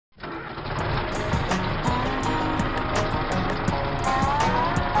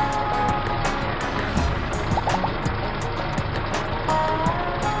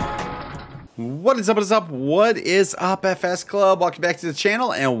What is up, FSClub? Welcome back to the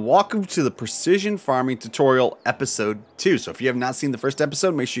channel and welcome to the Precision Farming Tutorial Episode 2. So if you have not seen the first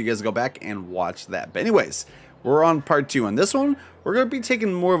episode, make sure you guys go back and watch that. But anyways, we're on part 2. On this one, we're going to be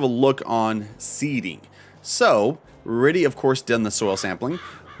taking more of a look on seeding. So, we're already, of course, done the soil sampling.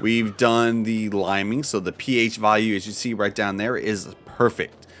 We've done the liming, so the pH value, as you see right down there, is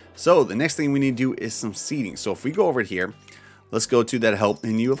perfect. So the next thing we need to do is some seeding. So if we go over here, let's go to that help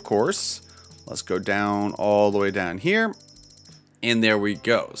menu, of course. Let's go down all the way down here. And there we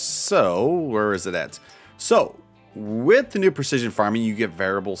go. So, where is it at? So, with the new precision farming, you get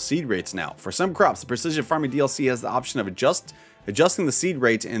variable seed rates now. For some crops, the precision farming DLC has the option of adjusting the seed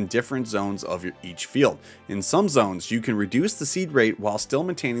rate in different zones of each field. In some zones, you can reduce the seed rate while still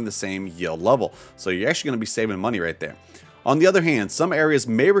maintaining the same yield level. So you're actually going to be saving money right there. On the other hand, some areas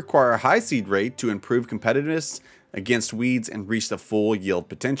may require a high seed rate to improve competitiveness against weeds and reach the full yield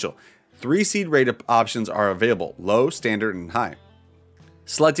potential. 3 seed rate options are available: low, standard, and high.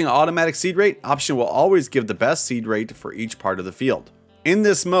 Selecting an automatic seed rate option will always give the best seed rate for each part of the field. In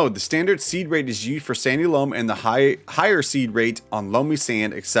this mode, the standard seed rate is used for sandy loam and the higher seed rate on loamy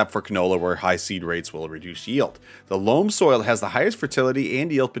sand, except for canola, where high seed rates will reduce yield. The loam soil has the highest fertility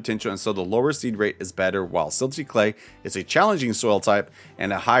and yield potential, and so the lower seed rate is better, while silty clay is a challenging soil type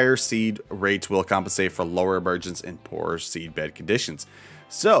and a higher seed rate will compensate for lower emergence in poor seed bed conditions.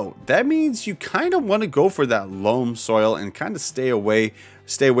 So that means you kind of want to go for that loam soil and kind of stay away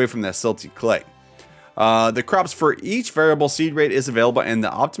from that silty clay. The crops for each variable seed rate is available, and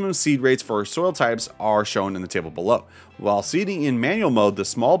the optimum seed rates for soil types are shown in the table below. While seeding in manual mode, the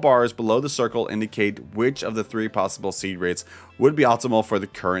small bars below the circle indicate which of the 3 possible seed rates would be optimal for the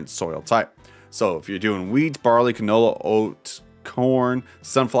current soil type. So if you're doing wheat, barley, canola, oat, corn,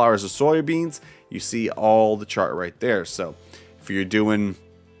 sunflowers, or soybeans, you see all the chart right there. So if you're doing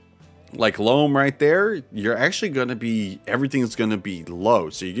like loam right there, you're actually going to be, everything's going to be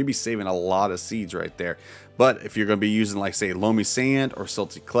low. So you're going to be saving a lot of seeds right there. But if you're going to be using, like, say, loamy sand or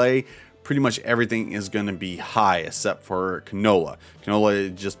silty clay, pretty much everything is going to be high except for canola. Canola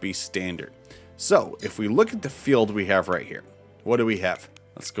would just be standard. So if we look at the field we have right here, what do we have?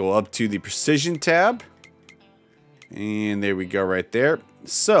 Let's go up to the precision tab. And there we go right there.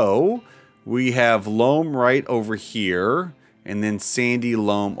 So we have loam right over here, and then sandy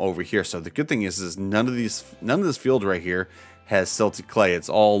loam over here. So the good thing is none of this field right here has silty clay. It's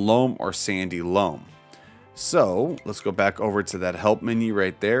all loam or sandy loam. So let's go back over to that help menu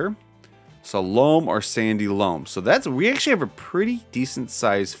right there. So loam or sandy loam. So we actually have a pretty decent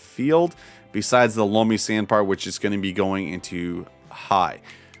sized field, besides the loamy sand part, which is going to be going into high.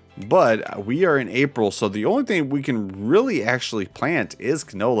 But we are in April, so the only thing we can really actually plant is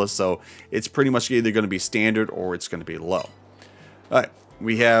canola. So it's pretty much either going to be standard or it's going to be low. Alright,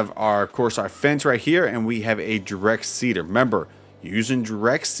 we have of course our fence right here, and we have a direct seeder. Remember, using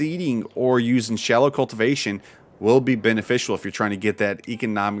direct seeding or using shallow cultivation will be beneficial if you're trying to get that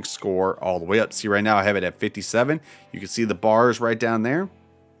economic score all the way up. See, right now I have it at 57. You can see the bars right down there.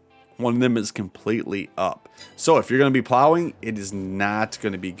 One of them is completely up. So if you're going to be plowing, it is not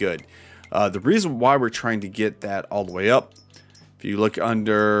going to be good. The reason why we're trying to get that all the way up, if you look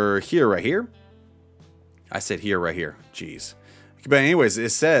under here, right here. I said here, right here. Jeez. But anyways,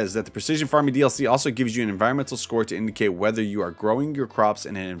 it says that the Precision Farming DLC also gives you an environmental score to indicate whether you are growing your crops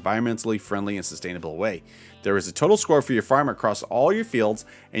in an environmentally friendly and sustainable way. There is a total score for your farm across all your fields,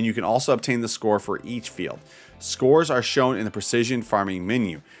 and you can also obtain the score for each field. Scores are shown in the Precision Farming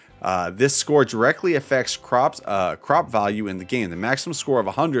menu. This score directly affects crop value in the game. The maximum score of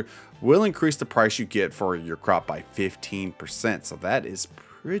 100 will increase the price you get for your crop by 15%. So that is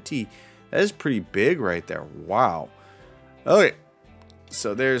pretty big right there. Wow. Okay.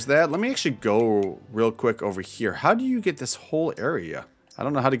 So there's that. Let me actually go real quick over here. How do you get this whole area? I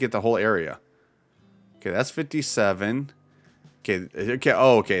don't know how to get the whole area. Okay, that's 57. Okay,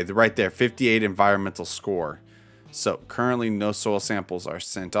 oh, okay, right there, 58 environmental score. So currently no soil samples are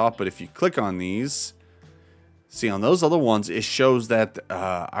sent off, but if you click on these, see on those other ones, it shows that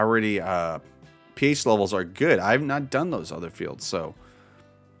already pH levels are good. I've not done those other fields, so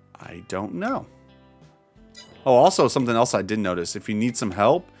I don't know. Oh, also something else I did notice, if you need some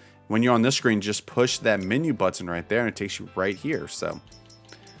help, when you're on this screen, just push that menu button right there and it takes you right here. So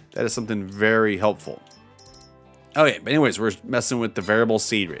that is something very helpful. Okay, but anyways, we're messing with the variable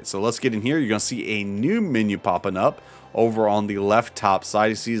seed rate. So let's get in here. You're going to see a new menu popping up over on the left top side.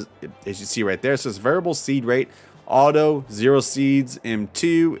 You see, as you see right there, it says variable seed rate, auto, 0 seeds,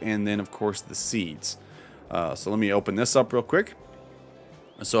 M2, and then of course the seeds. So let me open this up real quick.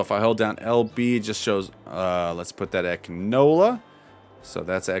 So if I hold down LB, it just shows, let's put that at canola. So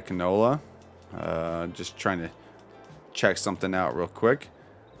that's at canola. Just trying to check something out real quick.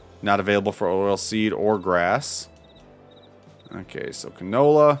 Not available for oilseed or grass. Okay, so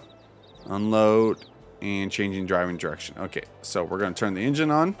canola, unload, and changing driving direction. Okay, so we're going to turn the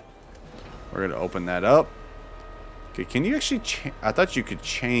engine on. We're going to open that up. Okay, can you actually I thought you could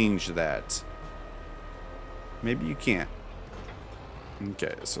change that. Maybe you can't.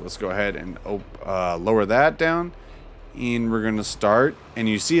 Okay, so let's go ahead and lower that down. And we're going to start. And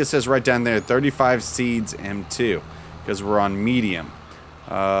you see it says right down there, 35 seeds M2. Because we're on medium.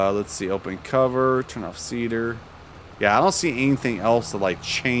 Let's see, open cover, turn off seeder. Yeah, I don't see anything else to like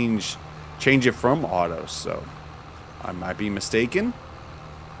change it from auto. So I might be mistaken.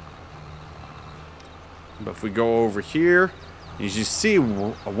 But if we go over here, as you see,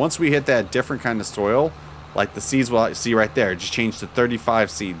 once we hit that different kind of soil, like the seeds we'll see right there, just changed to 35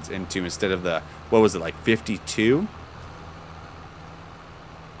 seeds into instead of the, what was it, like 52?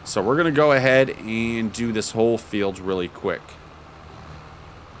 So we're going to go ahead and do this whole field really quick.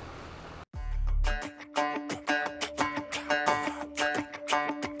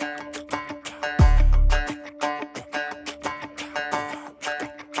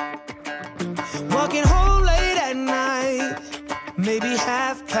 Walking home late at night, maybe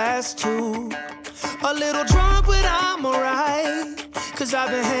 2:30. A little drunk, but I'm alright, 'cause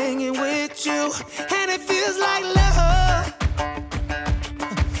I've been hanging with you, and it feels like love.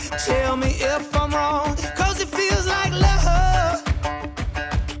 Tell me if I'm wrong, 'cause it feels like love.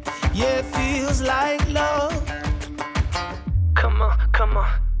 Yeah, it feels like love. Come on, come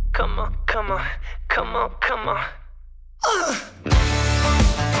on, come on, come on, come on, come on.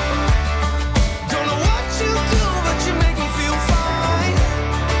 Don't know what you do, but you make me feel fine.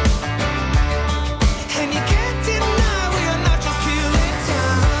 And you can't deny we are not just killing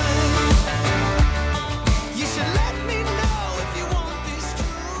time. You should let me know if you want this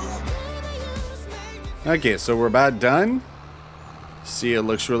true. Okay, so we're about done. See, it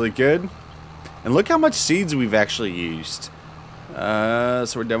looks really good. And look how much seeds we've actually used.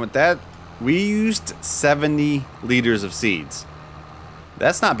 So we're done with that. We used 70 liters of seeds.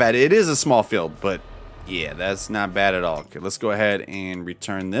 That's not bad. It is a small field, but yeah, that's not bad at all. Okay, let's go ahead and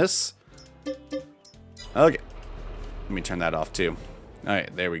return this. Okay, let me turn that off too. All right,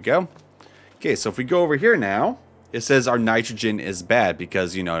 there we go. Okay, so if we go over here now, it says our nitrogen is bad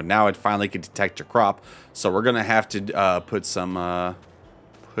because, you know, now it finally can detect your crop. So we're gonna have to put some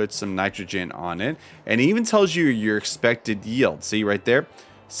nitrogen on it, and it even tells you your expected yield. See right there,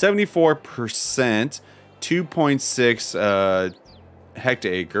 74%, 2.6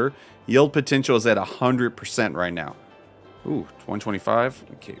 hectacre. Yield potential is at 100% right now. Ooh, 125.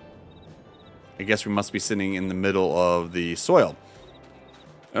 Okay, I guess we must be sitting in the middle of the soil.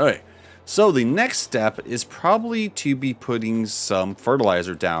 All right. So the next step is probably to be putting some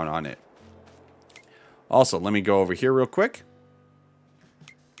fertilizer down on it. Also, let me go over here real quick.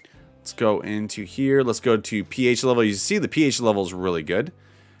 Let's go into here. Let's go to pH level. You see the pH level is really good.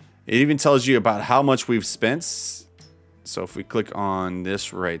 It even tells you about how much we've spent. So if we click on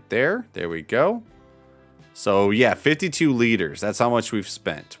this right there, there we go. So yeah, 52 liters. That's how much we've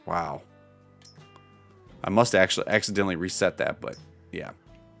spent. Wow. I must actually accidentally reset that, but yeah.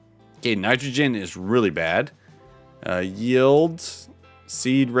 Okay, nitrogen is really bad. Yield,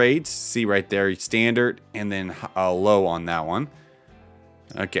 seed rate, see right there, standard, and then low on that one.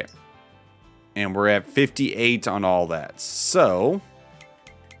 Okay. And we're at 58 on all that. So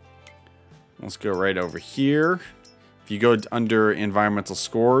let's go right over here. If you go under environmental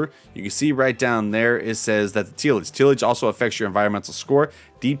score, you can see right down there it says that the tillage also affects your environmental score.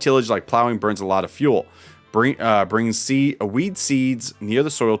 Deep tillage like plowing burns a lot of fuel. Brings weed seeds near the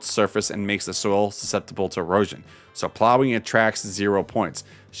soil to surface and makes the soil susceptible to erosion. So plowing attracts 0 points.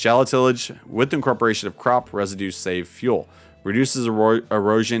 Shallow tillage with incorporation of crop residues save fuel. Reduces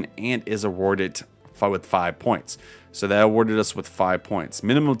erosion and is awarded with 5 points. So that awarded us with 5 points.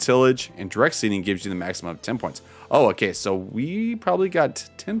 Minimum tillage and direct seeding gives you the maximum of 10 points. Oh, okay, so we probably got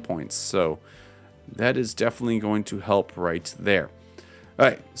 10 points. So that is definitely going to help right there. All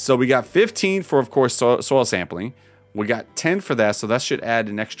right, so we got 15 for, of course, soil sampling. We got 10 for that, so that should add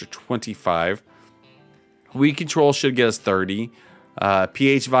an extra 25. Weed control should get us 30.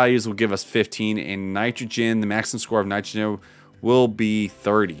 pH values will give us 15, and nitrogen, the maximum score of nitrogen will be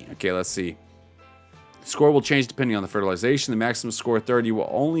 30. Okay, let's see. The score will change depending on the fertilization. The maximum score 30 will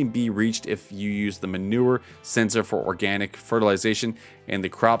only be reached if you use the manure sensor for organic fertilization and the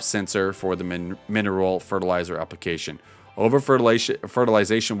crop sensor for the mineral fertilizer application. Over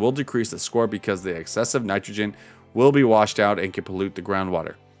fertilization will decrease the score because the excessive nitrogen will be washed out and can pollute the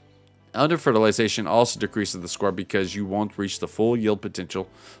groundwater. Under fertilization also decreases the score because you won't reach the full yield potential,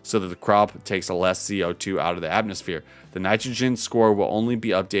 so that the crop takes a less CO2 out of the atmosphere. The nitrogen score will only be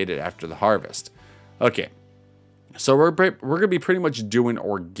updated after the harvest. Okay, so we're going to be pretty much doing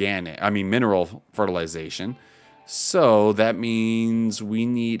mineral fertilization. So that means we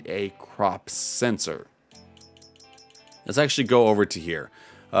need a crop sensor. Let's actually go over to here.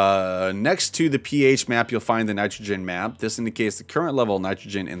 Next to the pH map, you'll find the nitrogen map. This indicates the current level of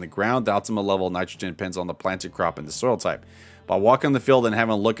nitrogen in the ground. The optimal level of nitrogen depends on the planted crop and the soil type. By walking the field and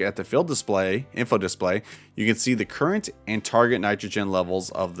having a look at the field display, info display, you can see the current and target nitrogen levels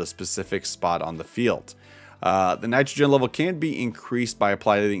of the specific spot on the field. The nitrogen level can be increased by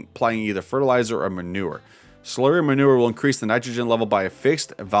applying either fertilizer or manure. Slurry manure will increase the nitrogen level by a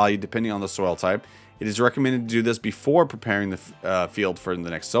fixed value depending on the soil type. It is recommended to do this before preparing the field for the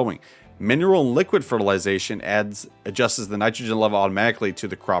next sowing. Mineral and liquid fertilization adjusts the nitrogen level automatically to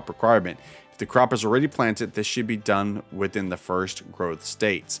the crop requirement. If the crop is already planted, this should be done within the first growth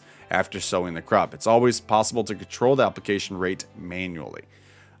states after sowing the crop. It's always possible to control the application rate manually.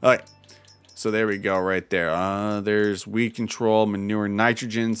 Alright, so there we go right there. There's weed control, manure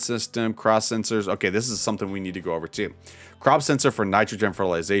nitrogen system, cross sensors. Okay, this is something we need to go over too. Crop sensor for nitrogen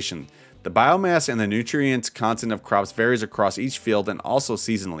fertilization. The biomass and the nutrient content of crops varies across each field and also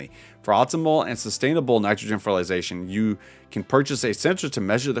seasonally. For optimal and sustainable nitrogen fertilization, you can purchase a sensor to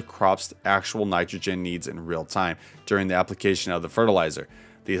measure the crop's actual nitrogen needs in real time during the application of the fertilizer.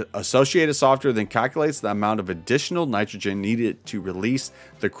 The associated software then calculates the amount of additional nitrogen needed to release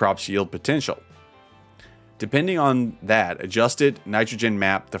the crop's yield potential. Depending on that adjusted nitrogen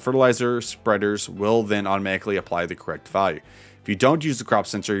map, the fertilizer spreaders will then automatically apply the correct value. If you don't use the crop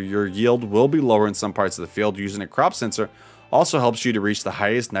sensor, your yield will be lower in some parts of the field. Using a crop sensor also helps you to reach the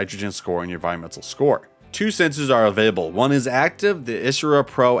highest nitrogen score in your environmental score. Two sensors are available. One is active, the Isura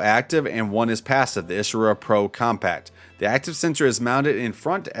Pro Active, and one is passive, the Isura Pro Compact. The active sensor is mounted in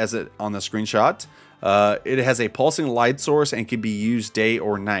front as it on the screenshot. It has a pulsing light source and can be used day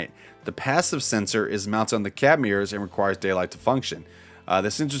or night. The passive sensor is mounted on the cab mirrors and requires daylight to function. The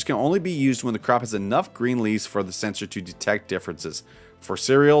sensors can only be used when the crop has enough green leaves for the sensor to detect differences. For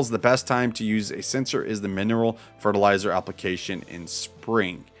cereals, the best time to use a sensor is the mineral fertilizer application in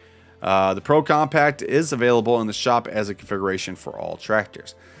spring. The Pro Compact is available in the shop as a configuration for all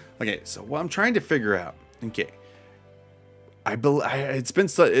tractors. Okay, so what I'm trying to figure out, okay, it's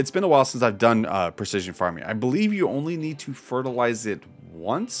been a while since I've done precision farming. I believe you only need to fertilize it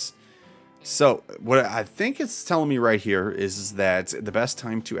once. So what I think it's telling me right here is that the best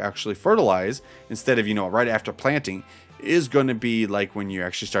time to actually fertilize, instead of, right after planting, is going to be like when you're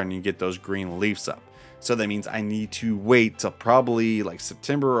actually starting to get those green leaves up. So that means I need to wait till probably like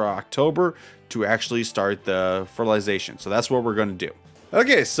September or October to actually start the fertilization. So that's what we're going to do.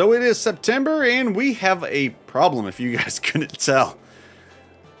 Okay, so it is September and we have a problem, if you guys couldn't tell.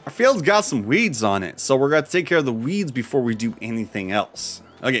 Our field's got some weeds on it, so we're going to take care of the weeds before we do anything else.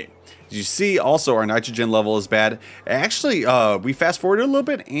 Okay. As you see, also our nitrogen level is bad. Actually, we fast forwarded a little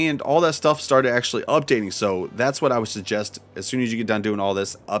bit and all that stuff started actually updating. So that's what I would suggest. As soon as you get done doing all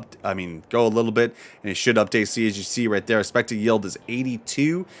this, go a little bit and it should update. See, as you see right there, expected yield is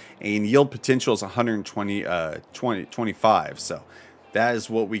 82 and yield potential is 125. So that is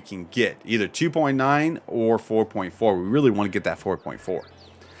what we can get, either 2.9 or 4.4. We really want to get that 4.4.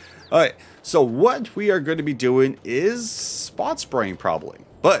 All right, so what we are going to be doing is spot spraying probably.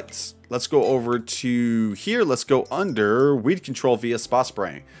 But let's go over to here. Let's go under weed control via spot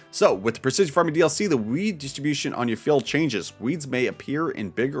spraying. So with the Precision Farming DLC, the weed distribution on your field changes. Weeds may appear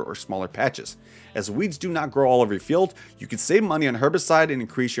in bigger or smaller patches. As weeds do not grow all over your field, you can save money on herbicide and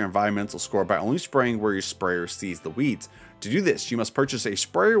increase your environmental score by only spraying where your sprayer sees the weeds. To do this, you must purchase a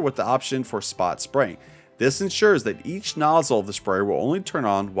sprayer with the option for spot spraying. This ensures that each nozzle of the sprayer will only turn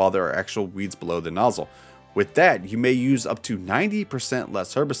on while there are actual weeds below the nozzle. With that, you may use up to 90%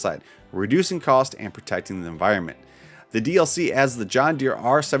 less herbicide, reducing cost and protecting the environment. The DLC adds the John Deere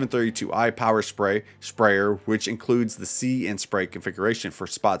R732i power sprayer, which includes the See and Spray configuration for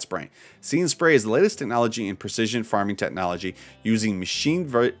spot spraying. See and Spray is the latest technology in precision farming technology using machine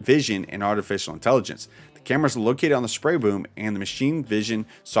vision and artificial intelligence. The cameras are located on the spray boom, and the machine vision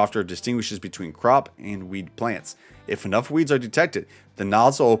software distinguishes between crop and weed plants. If enough weeds are detected, the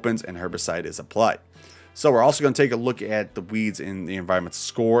nozzle opens and herbicide is applied. So we're also going to take a look at the weeds in the environmental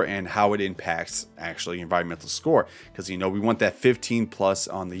score and how it impacts actually environmental score, because we want that 15 plus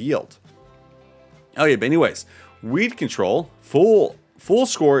on the yield. Okay, but anyways, weed control full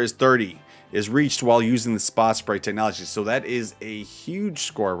score is 30 is reached while using the spot spray technology. So that is a huge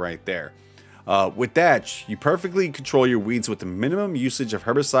score right there. With that, you perfectly control your weeds with the minimum usage of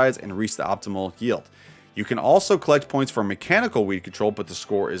herbicides and reach the optimal yield. You can also collect points for mechanical weed control, but the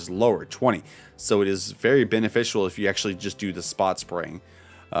score is lower, 20. So it is very beneficial if you actually just do the spot spraying,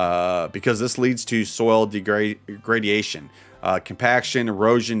 because this leads to soil degradation, compaction,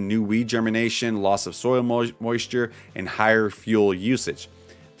 erosion, new weed germination, loss of soil moisture, and higher fuel usage.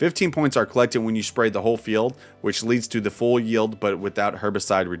 15 points are collected when you spray the whole field, which leads to the full yield but without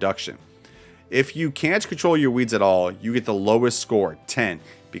herbicide reduction. If you can't control your weeds at all, you get the lowest score, 10,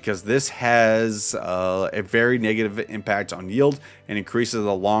 because this has a very negative impact on yield and increases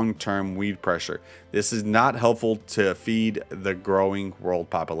the long-term weed pressure. This is not helpful to feed the growing world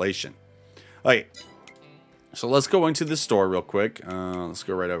population. Okay, so let's go into the store real quick. Let's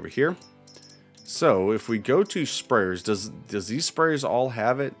go right over here. So if we go to sprayers, does these sprayers all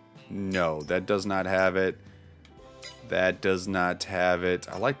have it? No, that does not have it. That does not have it.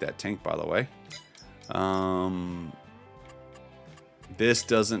 I like that tank, by the way. This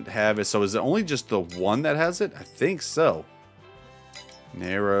doesn't have it. So is it only just the one that has it? I think so.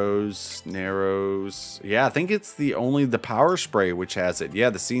 Narrows. Yeah, I think it's only the power spray which has it. Yeah,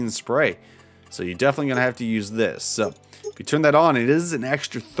 the scene spray. So you're definitely going to have to use this. So if you turn that on, it is an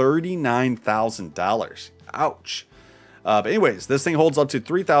extra $39,000. Ouch. But anyways, this thing holds up to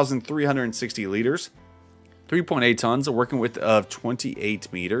 3,360 liters. 3.8 tons, a working width of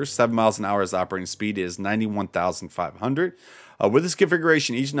 28 meters. 7 miles an hour as operating speed is 91,500. With this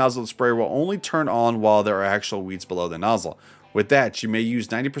configuration, each nozzle of sprayer will only turn on while there are actual weeds below the nozzle. With that, you may use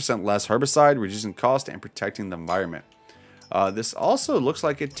 90% less herbicide, reducing cost and protecting the environment. This also looks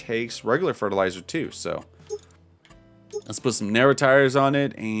like it takes regular fertilizer too, so let's put some narrow tires on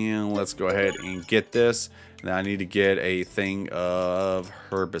it and let's go ahead and get this. Now I need to get a thing of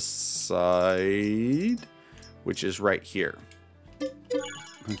herbicide, which is right here.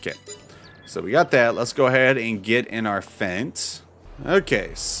 Okay, so we got that. Let's go ahead and get in our fence.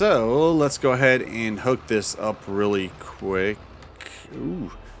 Okay, so let's go ahead and hook this up really quick.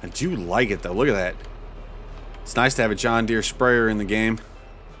 Ooh, I do like it though. Look at that. It's nice to have a John Deere sprayer in the game.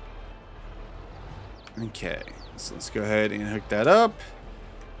 Okay, so let's go ahead and hook that up.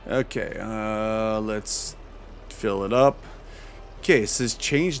 Okay, let's fill it up. Okay, it says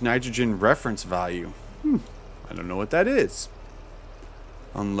change nitrogen reference value. I don't know what that is.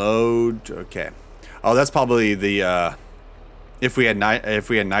 Unload. Okay. Oh, that's probably the if we had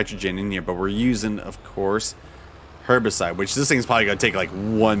nitrogen in here, but we're using, of course, herbicide, which this thing's probably gonna take like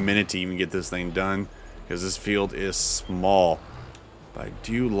 1 minute to even get this thing done because this field is small. But I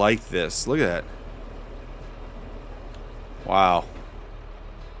do like this. Look at that. Wow.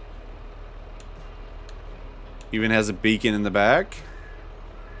 Even has a beacon in the back.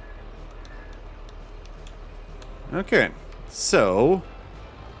 Okay, so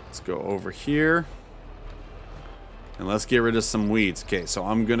let's go over here and let's get rid of some weeds. Okay, so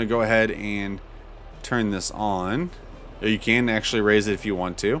I'm gonna go ahead and turn this on. You can actually raise it if you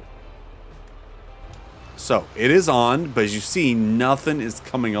want to. So it is on, but as you see, nothing is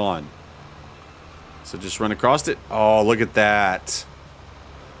coming on. So just run across it. Oh, look at that.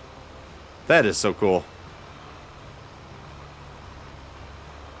 That is so cool.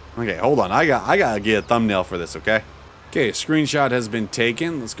 Okay, hold on. I gotta get a thumbnail for this, okay? Okay, a screenshot has been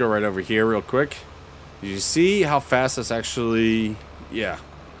taken. Let's go right over here real quick. Did you see how fast this actually... Yeah.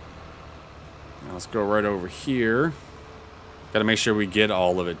 Now let's go right over here. Gotta make sure we get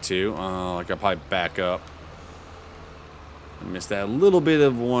all of it, too. I could probably back up. I missed that little bit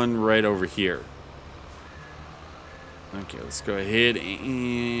of one right over here. Okay, let's go ahead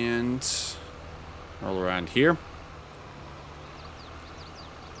and roll around here.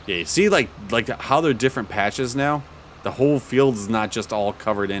 Yeah, you see like how they're different patches now? The whole field is not just all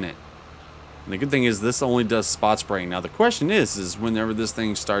covered in it. And the good thing is this only does spot spraying. Now the question is whenever this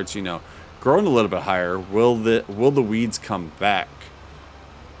thing starts, you know, growing a little bit higher, will the weeds come back?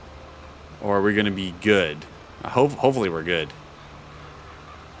 Or are we gonna be good? Hopefully we're good.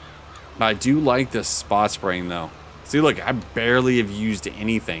 But I do like this spot spraying though. See, look, I barely have used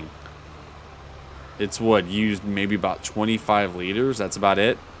anything. It's what, used maybe about 25 liters. That's about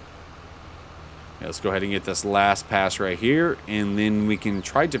it. Yeah, let's go ahead and get this last pass right here, and then we can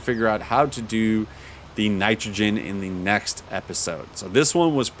try to figure out how to do the nitrogen in the next episode. So this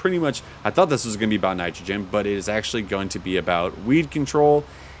one was pretty much, I thought this was going to be about nitrogen, but it is actually going to be about weed control.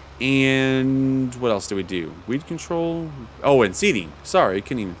 And what else do we do? Weed control. Oh, and seeding. Sorry, I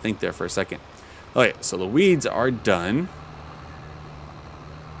couldn't even think there for a second. Okay, so the weeds are done.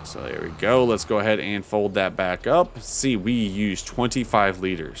 So there we go. Let's go ahead and fold that back up. See, we used 25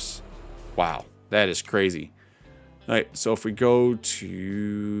 liters. Wow, that is crazy. All right, so if we go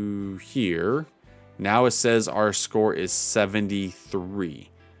to here. Now it says our score is 73.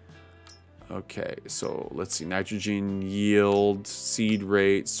 Okay, so let's see. Nitrogen yield, seed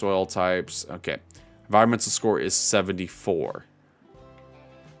rate, soil types. Okay, environmental score is 74.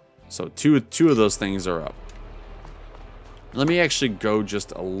 So two of those things are up. Let me actually go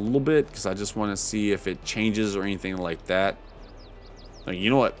just a little bit because I just want to see if it changes or anything like that. Now, you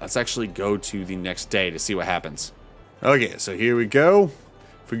know what? Let's actually go to the next day to see what happens. Okay, so here we go.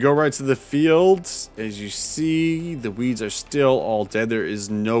 If we go right to the field, as you see, the weeds are still all dead. There is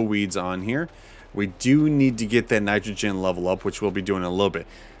no weeds on here. We do need to get that nitrogen level up, which we'll be doing in a little bit.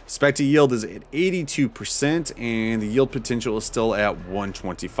 Expected yield is at 82%, and the yield potential is still at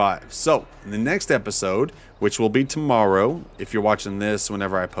 125. So, in the next episode, which will be tomorrow, if you're watching this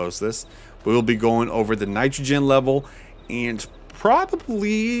whenever I post this, we will be going over the nitrogen level and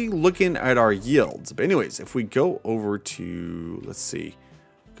probably looking at our yields. But anyways, if we go over to, let's see,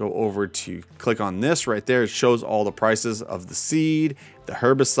 go over to click on this right there, it shows all the prices of the seed, the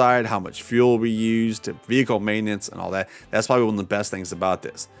herbicide, how much fuel we used, vehicle maintenance, and all that. That's probably one of the best things about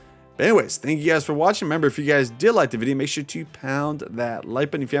this. But anyways, thank you guys for watching. Remember, if you guys did like the video, make sure to pound that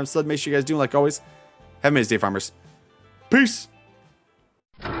like button. If you haven't subbed, make sure you guys do. Like always, have a nice day, farmers. Peace.